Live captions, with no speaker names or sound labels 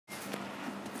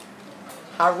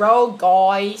Hello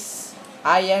guys,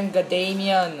 I am the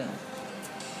Damien.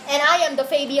 And I am the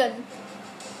Fabian.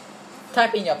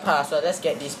 Type in your password, let's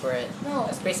get this bread. No.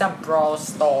 Let's play some brawl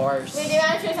stars. Wait, I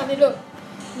want to show you something. Look.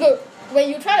 Look. When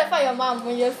you try to fight your mom,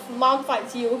 when your mom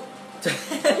fights you.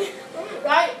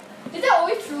 Right? Is that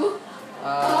always true?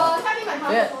 Type in my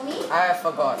password for me. I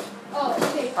forgot. Oh,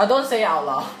 okay. Don't say it out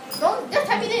loud. Don't, just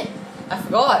type it in. I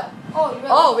forgot. Oh, you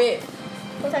Oh, wait.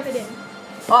 Go type it in.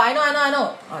 Oh, I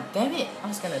know. Oh, damn it. I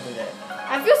was gonna do that.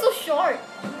 I feel so short.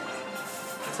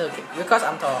 It's okay. Because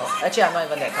I'm tall. Actually, I'm not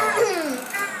even that tall.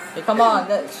 Hey, come on.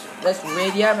 Let's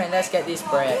radium and let's get this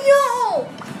bread. No!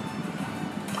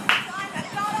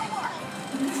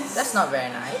 That's not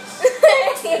very nice.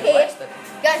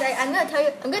 Guys, I'm gonna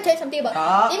tell you something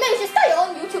about. You should start your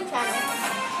own YouTube channel.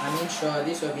 I mean, sure,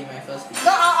 this will be my first video.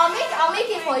 No, I'll make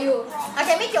it for you. I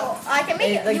can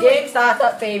make it. The game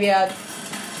started, Fabian.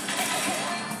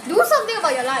 Do something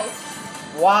about your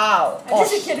life. Wow.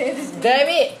 Just kidding. Damn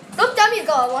it. Don't tell me you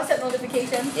got a WhatsApp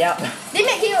notification. Yep. They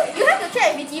make you have to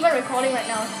check if it's even recording right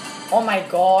now. Oh my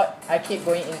god, I keep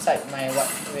going inside my what?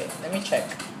 Wait, let me check.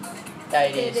 Yeah,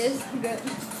 it is. It is good.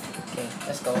 Okay,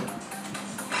 let's go.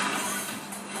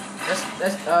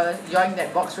 Let's join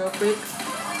that box real quick.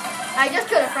 I just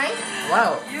killed a Frank.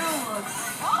 Wow.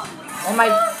 Oh my!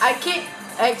 I keep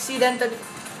accidentally.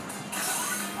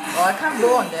 Oh, I can't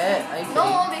go on that.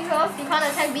 No, because you can't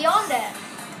attack beyond that.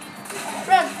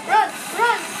 Run!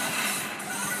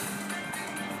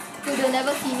 Dude, they'll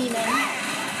never see me, man.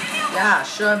 Yeah,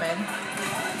 sure, man.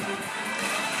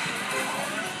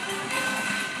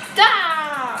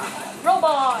 Da!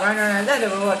 Robot! Run. Let the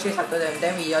robot chase after them.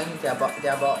 Then we join their bot.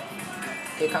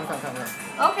 Okay, come.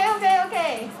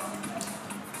 Okay.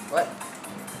 What?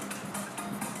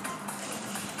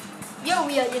 You're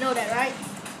weird, you know that, right?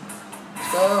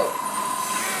 Let's go.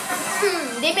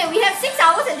 Damien, we have 6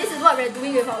 hours and this is what we're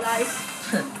doing with our lives.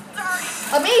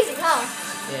 Amazing, huh?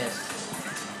 Yes.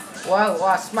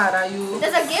 Wow, smart are you?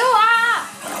 There's a Gale, ah!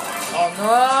 Oh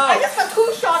no! I just got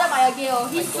 2 shotted by a Gale.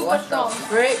 He's super strong.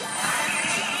 Great.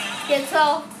 Get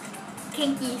 12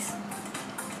 kinkies.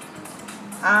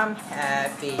 I'm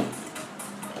happy.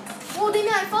 Oh,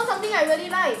 Damien, I found something I really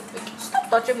like. Stop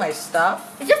touching my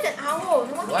stuff. It's just an owl.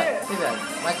 No one What? cares.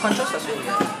 My controls are so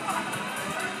weird.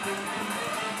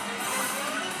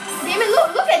 Damien,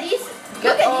 look at these.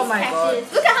 Look at oh these my patches.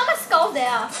 God. Look at how much skulls there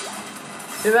are.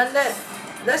 Even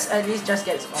let's at least just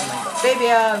get. Oh my god.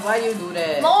 Fabian, why you do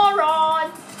that?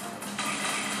 Moron!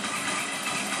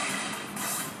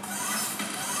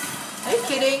 Are you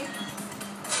kidding?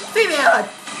 Fabian!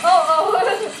 Oh.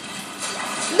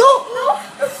 No!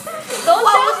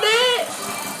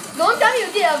 Don't tell me you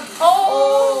did a.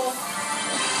 Oh!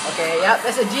 Okay, yep,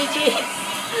 that's a GG.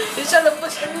 He's trying to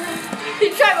push. He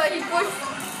tried, but he pushed.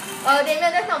 Damien,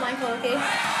 that's not my fault, okay?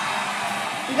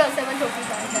 You got 7 trophies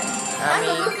on that. I'm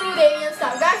gonna look through Damien's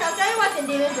stuff. Guys, I'll tell you what's in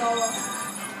Damien's drawer.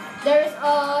 There is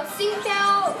a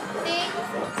Singtel thing.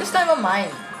 It's not even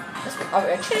mine.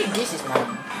 Actually, this is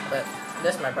mine. But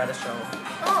that's my brother's drawer.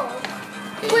 Oh.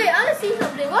 Okay. Wait, I want to see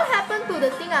something. What happened to the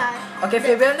thing Okay,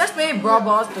 Fabian, let's play Brawl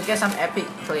Balls to get some epic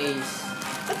plays.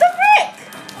 What the frick?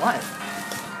 What?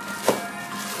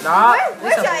 Nah,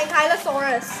 Where's your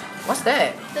Ankylosaurus? What's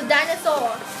that? The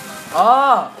dinosaur.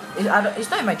 Oh, it's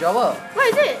not in my drawer. What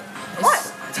is it? What?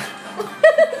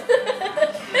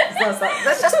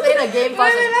 Let's just play the game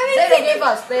first. Play the game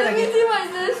first. Let me see what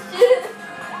is this shit.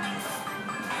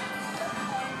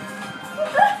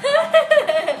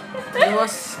 It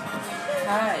was.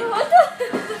 Hi. What the?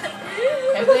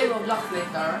 Can play Roblox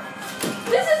later.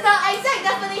 This is the exact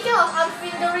definition of I'm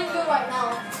fingering you right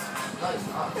now. No, it's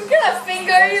not. I'm gonna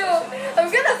finger you.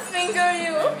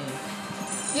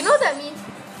 You know what that means?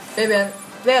 Fabian,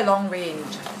 play a long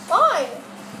range. Why?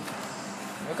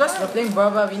 Because we're playing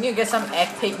Brawl Ball, we need to get some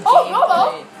epic game. Oh, Brawl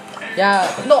Ball? Yeah.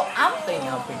 No, I'm playing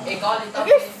Alpine.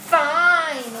 Okay,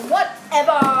 fine.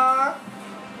 Whatever.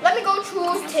 Let me go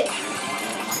choose tips.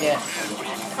 Yes.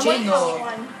 I'm gonna Chino, count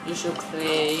one. you should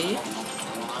play.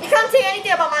 You can't say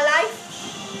anything about my life.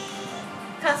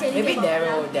 Can't say anything Maybe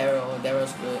about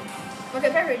Daryl's good. Okay,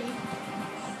 press ready.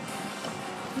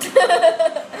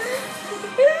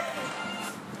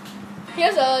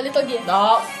 Here's a little gift.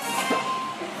 No.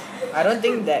 I don't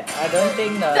think That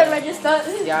registered.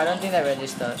 Yeah, I don't think that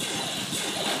registered.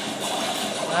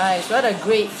 Nice. What a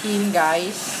great team,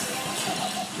 guys.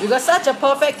 We got such a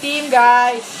perfect team,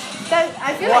 guys.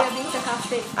 I feel like you're being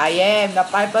sarcastic. I am. The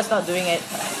Piper's not doing it.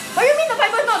 What do you mean the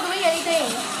Piper's not doing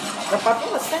anything? The Piper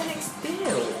was standing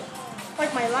still.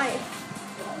 Like my life.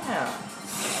 Yeah.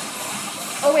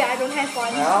 Oh wait, I don't have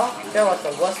one. Well, that was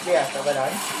the worst day I've ever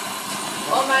done.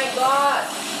 Oh my god!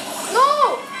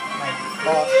 No!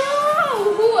 Oh,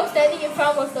 No! Who was standing in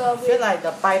front was the I feel like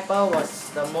the Piper was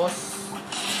the most.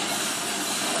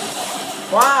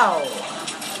 Wow!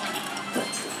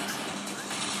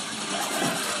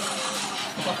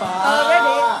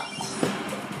 Ready?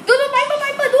 Do the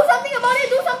Piper, do something about it,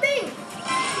 do something!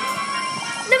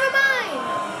 Never mind!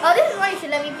 This is why you should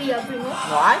let me be a primo.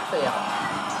 No, I fail.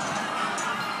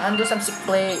 And do some sick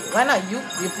play. Why not you?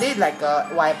 You play like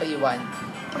whatever you want.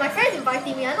 My friend's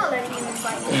inviting me, I'm not letting him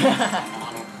invite me.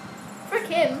 Frick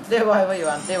him. Play whatever you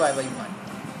want. Play whatever you want.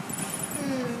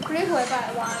 Play whoever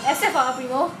I want, except for a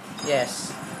primo.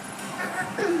 Yes.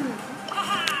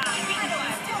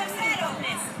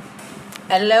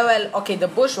 LOL. Okay, the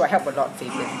bush will help a lot,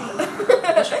 Fabian.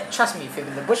 Trust me,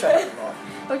 Fabian. The bush will help a lot.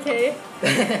 Okay.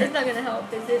 It's not gonna help,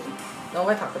 is it? No,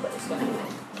 we talked about this one.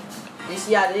 This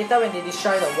later when they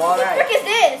destroy the wall, What the right? frick is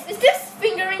this? Is this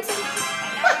fingering some...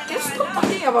 What? You're still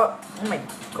talking about. Oh my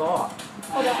god.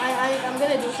 Hold on, I'm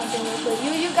gonna do something real quick.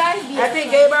 You guys be...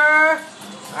 Epic gamer.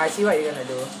 I see what you're gonna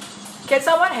do. Can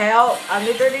someone help? I'm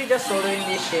literally just soloing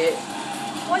this shit.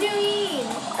 What do you mean?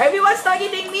 Everyone's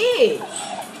targeting me.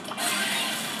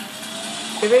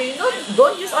 Fabian, you know,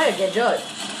 don't use all your gadgets.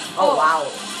 Oh wow.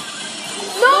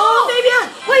 No! Fabian,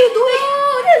 what are you doing?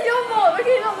 No, that's your fault.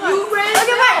 Okay, not mine. You ran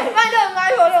Okay, back.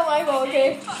 my fault,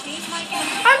 okay?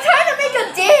 I'm trying to make a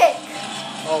dick.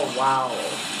 Oh wow.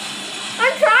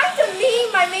 I'm trying to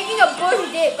meme by making a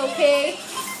bush dick, okay?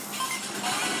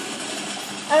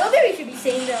 I don't think we should be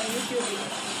saying that on YouTube.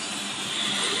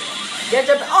 Get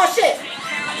your. Oh shit!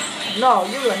 No,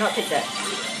 you will not take that.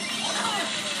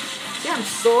 See, I'm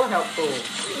so helpful.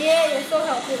 Yeah, you're so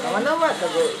helpful. I wonder what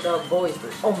the bow is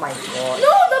doing. Oh my god.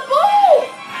 No, the bow!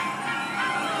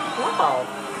 Wow.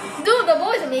 Dude, the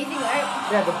bow is amazing, right?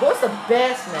 Yeah, the bow's the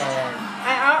best, man.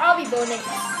 I'll be bow next.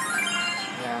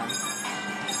 Yeah.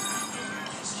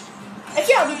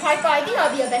 Actually, I'll be Piper. I think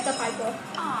I'll be a better Piper.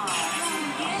 Wow.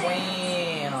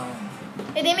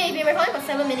 Hey, they may be recording for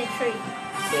 7 minutes straight.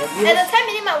 Yeah, And the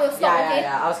 10-minute mark will stop, okay?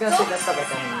 yeah. I was gonna say let's stop at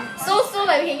 10 minutes. So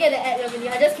like we can get the ad revenue.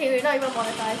 I just kidding, we're not even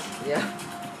monetized. Yeah.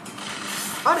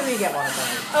 How do we get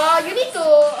monetized? You need to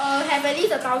have at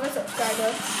least 1,000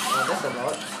 subscribers. Oh, that's a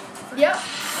lot. Yep.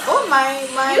 Oh my.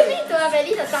 You need to have at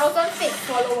least 1,000 fake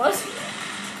followers.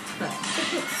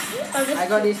 I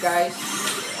got this, guys.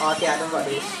 Oh, okay, I don't got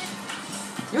this.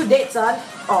 You dead, son.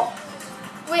 Oh.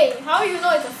 Wait, how you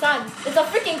know it's a son? It's a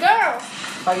freaking girl.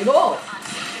 How you know?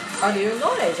 How do you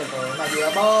know that it's a girl? It might be a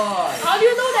boy. How do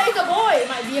you know that it's a boy? It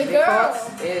might be a girl.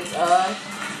 Because it's a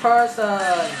person.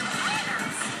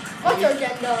 What's your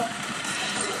gender?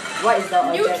 What is the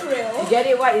agenda? Neutral. You get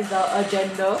it? What is the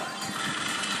agenda?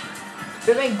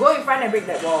 Fabian, go in front and break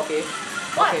that wall, okay?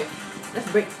 What? Okay. Let's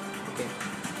break. Okay.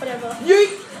 Whatever.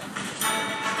 Yeet!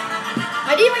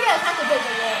 I didn't even get a chance to break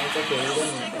the wall. It's okay, you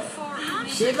don't need that.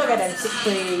 See, look at them sick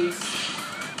plays.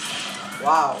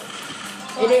 Wow.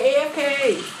 Hey, they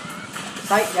AFK!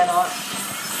 Psych, they're not.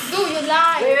 Dude, you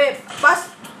lie. Wait, pass!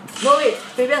 No, wait,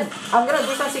 Fabian, I'm gonna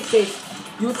do some sick plays.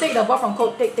 You take the ball from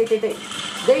Colt, take. Then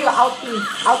you out team.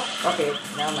 Out. Okay,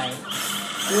 never mind.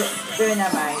 Fabian,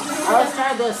 never mind. I was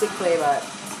trying to do a sick play, but.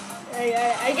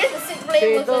 I guess the sick play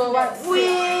 3, wasn't 2, 1. that sick.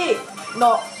 Wait!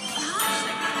 No. Oh,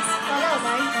 never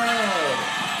mind. Hey.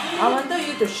 I wanted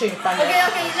you to shrink front. Okay,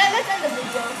 let's end the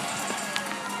video.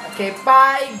 Okay,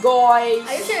 bye, guys.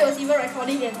 Are you sure it was even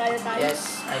recording the entire time?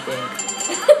 Yes, I think.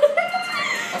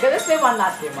 Okay, let's play one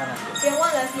last game. Yeah,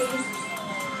 one last game.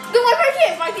 Dude, my friend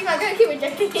keep inviting me, I'm gonna keep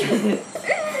rejecting it.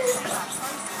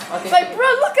 Okay. Like, bro,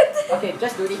 look at this. Okay,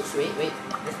 just do this. Wait.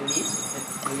 Let's do this.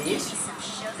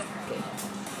 Okay.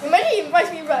 Imagine he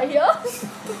invites me right here.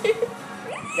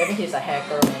 That means he's a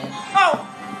hacker, man. Oh!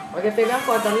 Okay, Fabian,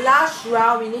 for the last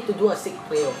round, we need to do a sick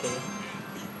play, okay?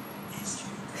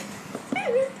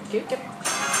 Okay.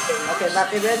 Okay, but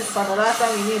Fabian, for the last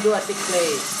round, we need to do a sick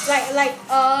play. Like,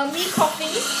 me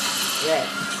coughing. Yes.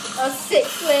 A sick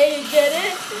play, you get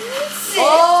it? Sick.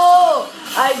 Oh!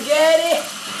 I get it!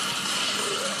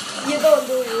 You don't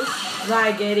do it. No,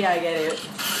 I get it. Oh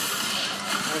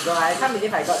my god, I can't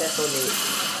believe I got that so late.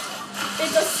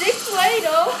 It's a sick play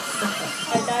though.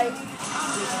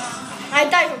 I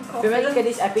died from coughing. Fabian, look at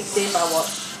this epic save I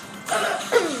watched.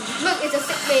 Look, it's a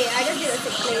sick play. I just did a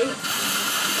sick play.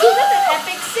 Dude, that's an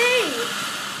epic save.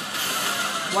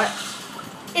 What?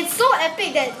 It's so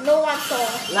epic that no one saw.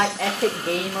 Like epic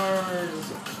gamers.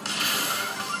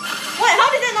 What? How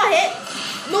did that not hit?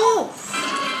 No!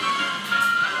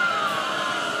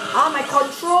 Ah, my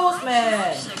controls,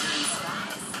 man.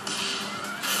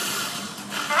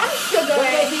 I'm sugar. Don't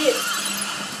get hit.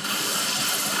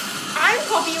 I'm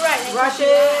copyright. Rush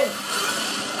in.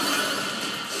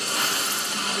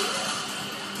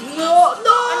 No.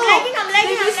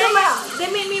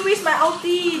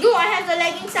 lead. Dude, I have the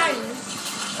lagging sign.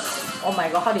 Oh my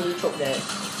god, how did he choke that?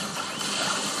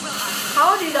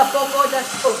 How did the Poco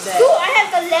just choke that? Dude, I have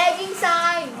the lagging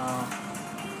sign.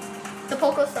 The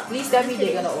Poco sucks. Please tell me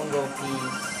they're gonna own goal,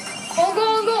 please. On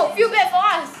go. Feel bad for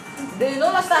us. You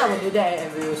know last time I would do that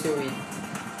and we will still win.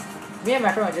 Me and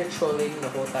my friend were just trolling the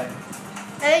whole time.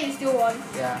 And then you still won.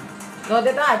 Yeah. No,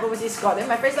 that time I purposely scored. Then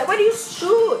my friend's like, why do you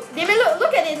shoot? Damien,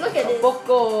 look at it.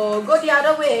 Poco, go the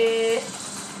other way.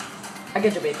 I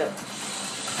get debated.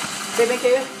 Baby,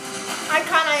 can you? I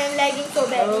can't, I am lagging so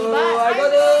badly. Oh, But I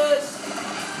got this.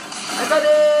 I got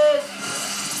this.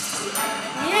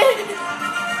 Yeah.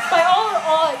 By all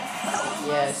odds.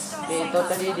 Yes, they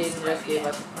totally didn't just give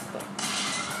us.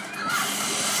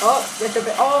 Oh, get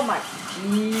the oh my.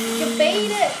 You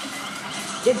baited.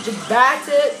 Get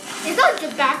jabaited. It's not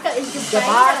jabata, it's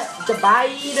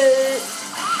Jabaited.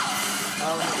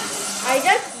 I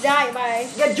just died by.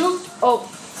 Get juked. Oh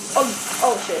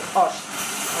shit. Oh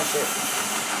shit.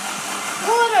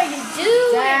 What are you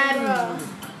doing, Damn. bro?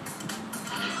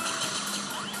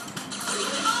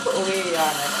 Okay, yeah,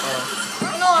 nice.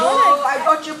 No, I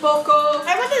got you, Poco.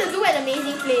 I wanted to do an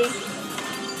amazing play.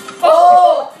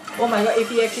 Oh! Oh my god, if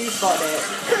he actually scored that.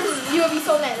 You will be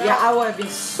so mad, right? Yeah, I would have been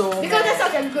so because mad. that's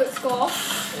such a good score.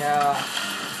 Yeah.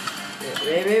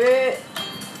 Wait.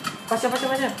 Pass it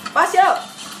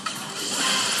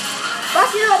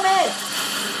up, man.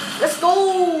 Let's go.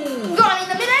 Go on in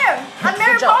the midair. I'm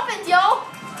Mary Good job. Poppins, yo.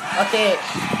 Okay.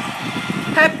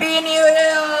 Happy New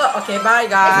Year. Okay, bye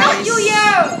guys. It's not New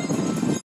Year.